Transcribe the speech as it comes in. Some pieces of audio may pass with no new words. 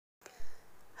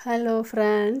Hello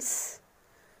friends,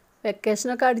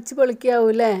 വെക്കേഷനൊക്കെ അടിച്ച്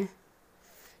പൊളിക്കാവൂലേ?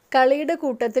 കളിയുടെ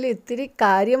കൂട്ടത്തിൽ ഇത്തിരി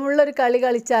കാര്യമുള്ളൊരു കളി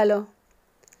കളിച്ചാലോ?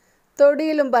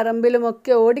 തൊടിയിലും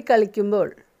പറമ്പിലുമൊക്കെ ഓടിക്കളിക്കുമ്പോൾ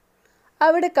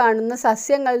അവിടെ കാണുന്ന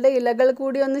സസ്യങ്ങളുടെ ഇലകൾ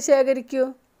കൂടി ഒന്ന് ശേഖരിക്കൂ.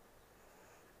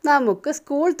 നമുക്ക്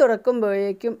സ്കൂൾ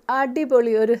തുറക്കുമ്പോഴേക്കും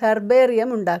അടിപൊളി ഒരു ഹെർബേറിയം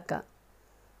ഉണ്ടാക്കാം.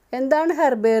 എന്താണ്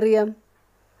ഹെർബേറിയം?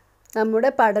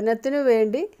 നമ്മുടെ പഠനത്തിനു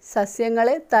വേണ്ടി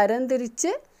സസ്യങ്ങളെ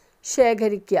തരംതിരിച്ച്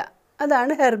ശേഖരിക്കുക,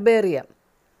 അതാണ് ഹെർബേറിയം.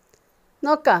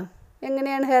 നോക്കാം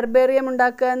എങ്ങനെയാണ് ഹെർബേറിയം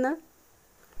ഉണ്ടാക്കുക എന്ന്.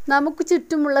 നമുക്ക്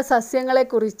ചുറ്റുമുള്ള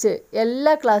സസ്യങ്ങളെക്കുറിച്ച്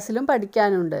എല്ലാ ക്ലാസ്സിലും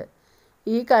പഠിക്കാനുണ്ട്.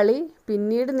 ഈ കളി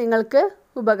പിന്നീട് നിങ്ങൾക്ക്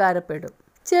ഉപകാരപ്പെടും.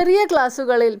 ചെറിയ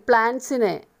ക്ലാസ്സുകളിൽ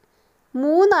പ്ലാന്റ്സിനെ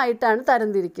 3 ആയിട്ടാണ്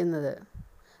തരംതിരിക്കുന്നത്.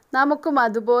 നമുക്കും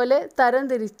അതുപോലെ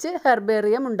തരംതിരിച്ച്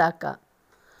ഹെർബേറിയം ഉണ്ടാക്കാം.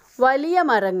 വലിയ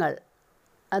മരങ്ങൾ,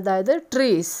 അതായത്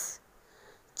ട്രീസ്,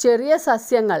 ചെറിയ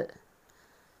സസ്യങ്ങൾ,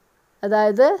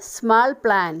 അതായത് സ്മാൾ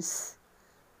പ്ലാന്റ്സ്,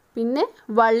 പിന്നെ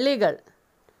വള്ളികൾ,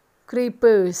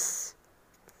 ക്രീപ്പേഴ്സ്.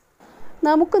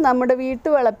 നമുക്ക് നമ്മുടെ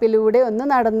വീട്ടുവളപ്പിലൂടെ ഒന്ന്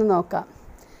നടന്നു നോക്കാം.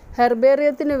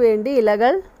 ഹെർബേറിയത്തിനു വേണ്ടി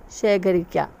ഇലകൾ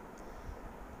ശേഖരിക്കാം.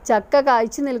 ചക്ക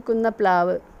കായ്ച്ചു നിൽക്കുന്ന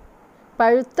പ്ലാവ്,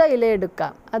 പഴുത്ത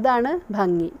ഇലയെടുക്കാം, അതാണ്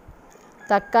ഭംഗി.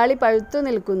 തക്കാളി പഴുത്തു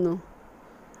നിൽക്കുന്നു.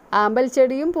 ആമ്പൽ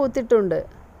ചെടിയും പൂത്തിട്ടുണ്ട്.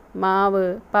 മാവ്,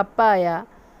 പപ്പായ,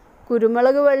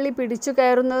 കുരുമുളക് വള്ളി പിടിച്ചു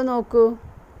കയറുന്നത് നോക്കൂ.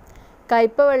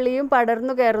 കയ്പവള്ളിയും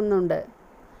പടർന്നു കയറുന്നുണ്ട്.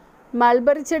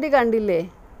 മൾബറി ചെടി കണ്ടില്ലേ?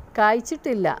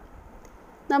 കായ്ച്ചിട്ടില്ല.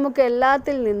 നമുക്ക്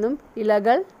എല്ലാത്തിൽ നിന്നും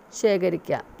ഇലകൾ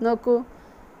ശേഖരിക്കാം. നോക്കൂ,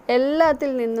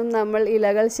 എല്ലാത്തിൽ നിന്നും നമ്മൾ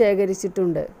ഇലകൾ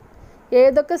ശേഖരിച്ചിട്ടുണ്ട്.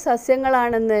 ഏതൊക്കെ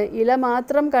സസ്യങ്ങളാണെന്ന് ഇല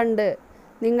മാത്രം കണ്ട്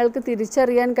നിങ്ങൾക്ക്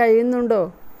തിരിച്ചറിയാൻ കഴിയുന്നുണ്ടോ?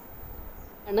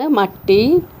 മട്ടി,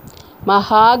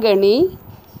 മഹാഗണി,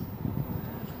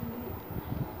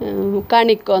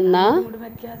 കണിക്കൊന്ന,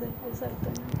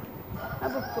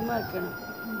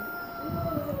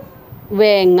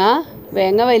 വേങ്ങ,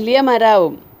 വേങ്ങ വലിയ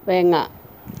മരാവും, വേങ്ങ,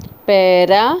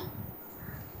 പേര,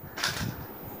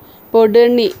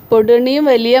 പൊടുണി, പൊടുണിയും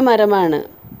വലിയ മരമാണ്,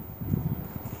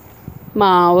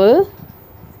 മാവ്,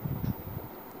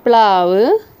 പ്ലാവ്,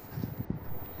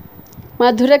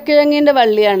 മധുരക്കിഴങ്ങിൻ്റെ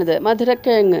വള്ളിയാണിത്.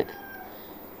 മധുരക്കിഴങ്ങ്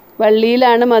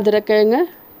വള്ളിയിലാണ് മധുരക്കിഴങ്ങ്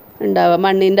ഉണ്ടാവുക,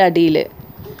 മണ്ണിൻ്റെ അടിയിൽ.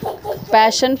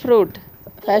 പാഷൻ ഫ്രൂട്ട്,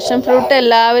 പാഷൻ ഫ്രൂട്ട്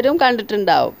എല്ലാവരും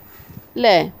കണ്ടിട്ടുണ്ടാവും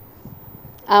അല്ലേ?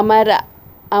 അമര,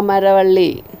 അമരവള്ളി.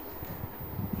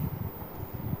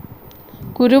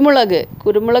 കുരുമുളക്,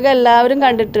 കുരുമുളക് എല്ലാവരും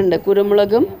കണ്ടിട്ടുണ്ട്.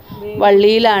 കുരുമുളകും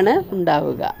വള്ളിയിലാണ്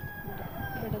ഉണ്ടാവുക.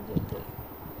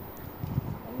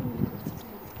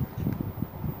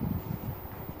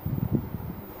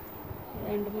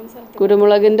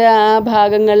 കുരുമുളകിൻ്റെ ആ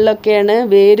ഭാഗങ്ങളിലൊക്കെയാണ്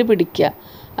വേര് പിടിക്കുക.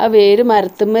 ആ വേര്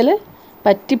മരത്തുമ്മൽ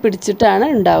പറ്റി പിടിച്ചിട്ടാണ്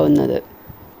ഉണ്ടാവുന്നത്.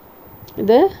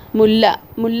 ഇത് മുല്ല,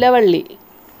 മുല്ലവള്ളി.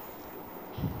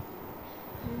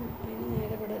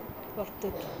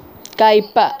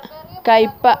 കയ്പ,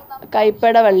 കയ്പ,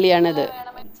 കയ്പയുടെ വള്ളിയാണിത്.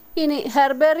 ഇനി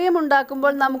ഹെർബേറിയം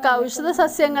ഉണ്ടാക്കുമ്പോൾ നമുക്ക് ഔഷധ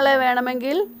സസ്യങ്ങളെ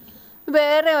വേണമെങ്കിൽ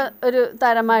വേറെ ഒരു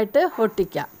തരമായിട്ട്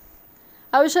ഒട്ടിക്കാം.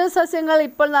 ഔഷധ സസ്യങ്ങൾ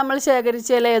ഇപ്പോൾ നമ്മൾ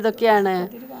ശേഖരിച്ചതിൽ ഏതൊക്കെയാണ്?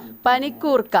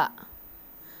 പനിക്കൂർക്ക,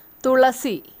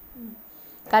 തുളസി,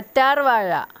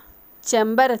 കറ്റാർവാഴ,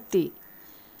 ചെമ്പരത്തി,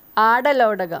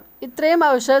 ആടലോടകം. ഇത്രയും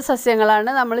ഔഷധ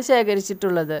സസ്യങ്ങളാണ് നമ്മൾ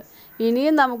ശേഖരിച്ചിട്ടുള്ളത്.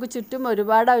 ഇനിയും നമുക്ക് ചുറ്റും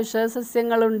ഒരുപാട് ഔഷധ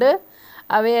സസ്യങ്ങളുണ്ട്.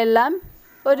 അവയെല്ലാം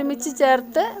ഒരുമിച്ച്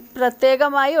ചേർത്ത്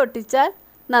പ്രത്യേകമായി ഒട്ടിച്ചാൽ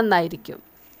നന്നായിരിക്കും.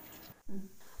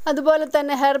 അതുപോലെ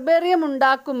തന്നെ ഹെർബേറിയം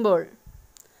ഉണ്ടാക്കുമ്പോൾ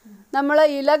നമ്മൾ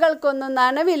ഇലകൾക്കൊന്നും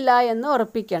നനവില്ല എന്ന്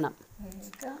ഉറപ്പിക്കണം.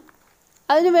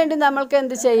 അതിനുവേണ്ടി നമ്മൾക്ക്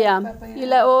എന്ത് ചെയ്യാം?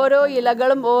 ഓരോ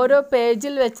ഇലകളും ഓരോ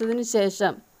പേജിൽ വെച്ചതിന്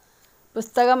ശേഷം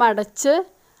പുസ്തകം അടച്ച്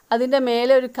അതിൻ്റെ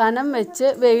മേലെ ഒരു കനം വെച്ച്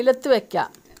വെയിലത്ത് വയ്ക്കാം.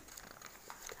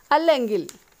 അല്ലെങ്കിൽ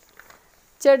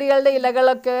ചെടികളുടെ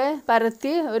ഇലകളൊക്കെ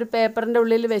പരത്തി ഒരു പേപ്പറിൻ്റെ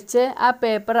ഉള്ളിൽ വെച്ച് ആ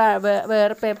പേപ്പർ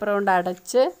വേറെ പേപ്പർ കൊണ്ട്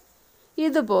അടച്ച്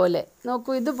ഇതുപോലെ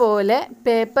നോക്കൂ, ഇതുപോലെ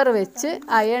പേപ്പർ വെച്ച്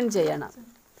അയൺ ചെയ്യണം.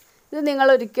 ഇത് നിങ്ങൾ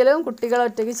ഒരിക്കലും കുട്ടികൾ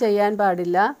ഒറ്റയ്ക്ക് ചെയ്യാൻ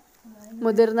പാടില്ല.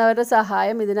 മുതിർന്നവരുടെ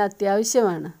സഹായം ഇതിന്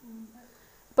അത്യാവശ്യമാണ്.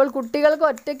 അപ്പോൾ കുട്ടികൾക്ക്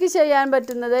ഒറ്റയ്ക്ക് ചെയ്യാൻ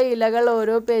പറ്റുന്നത് ഇലകൾ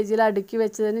ഓരോ പേജിൽ അടുക്കി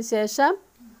വെച്ചതിന് ശേഷം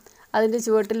അതിൻ്റെ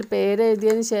ചുവട്ടിൽ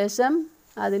പേരെഴുതിയതിന് ശേഷം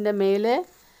അതിൻ്റെ മേലെ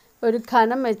ഒരു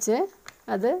ഖനം വെച്ച്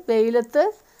അത് വെയിലത്ത്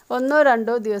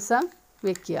 1-2 ദിവസം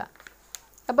വയ്ക്കുക.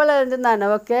 അപ്പോൾ അതിൻ്റെ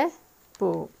നനവൊക്കെ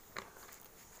പോവും.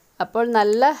 അപ്പോൾ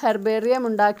നല്ല ഹെർബേറിയം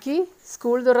ഉണ്ടാക്കി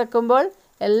സ്കൂൾ തുറക്കുമ്പോൾ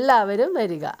എല്ലാവരും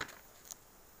വരിക.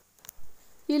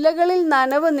 ഇലകളിൽ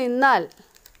നനവ് നിന്നാൽ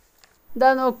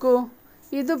ഇതാ നോക്കൂ,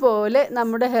 ഇതുപോലെ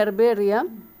നമ്മുടെ ഹെർബേറിയം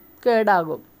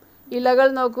കേടാകും. ഇലകൾ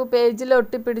നോക്കൂ, പേജിൽ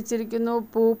ഒട്ടിപ്പിടിച്ചിരിക്കുന്നു,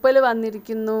 പൂപ്പൽ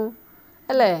വന്നിരിക്കുന്നു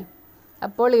അല്ലേ?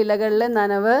 അപ്പോൾ ഇലകളിലെ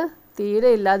നനവ് തീരെ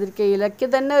ഇല്ലാതിരിക്കുക. ഇലയ്ക്ക്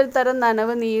തന്നെ ഒരു തരം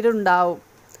നനവ് നീരുണ്ടാവും.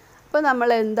 അപ്പോൾ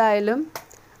നമ്മൾ എന്തായാലും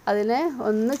അതിനെ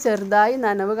ഒന്ന് ചെറുതായി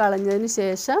നനവ് കളഞ്ഞതിന്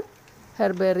ശേഷം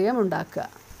ഹെർബേറിയം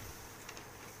ഉണ്ടാക്കുക.